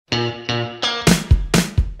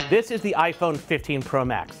This is the iPhone 15 Pro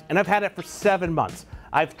Max, and I've had it for 7 months.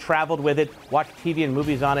 I've traveled with it, watched TV and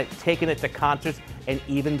movies on it, taken it to concerts, and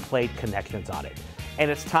even played Connections on it.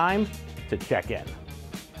 And it's time to check in.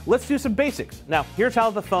 Let's do some basics. Now, here's how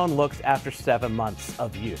the phone looks after 7 months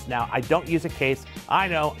of use. Now, I don't use a case. I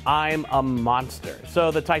know I'm a monster. So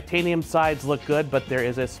the titanium sides look good, but there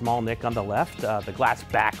is a small nick on the left. The glass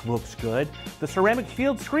back looks good. The ceramic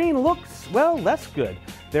shield screen looks, well, less good.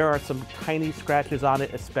 There are some tiny scratches on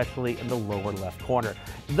it, especially in the lower left corner.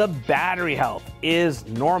 The battery health is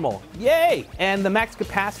normal. Yay! And the max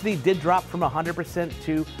capacity did drop from 100%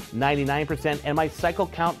 to 99%, and my cycle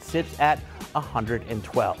count sits at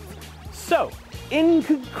 112. So, in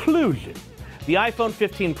conclusion, the iPhone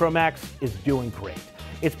 15 Pro Max is doing great.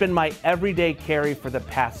 It's been my everyday carry for the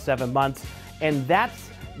past 7 months, and that's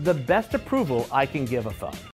the best approval I can give a phone.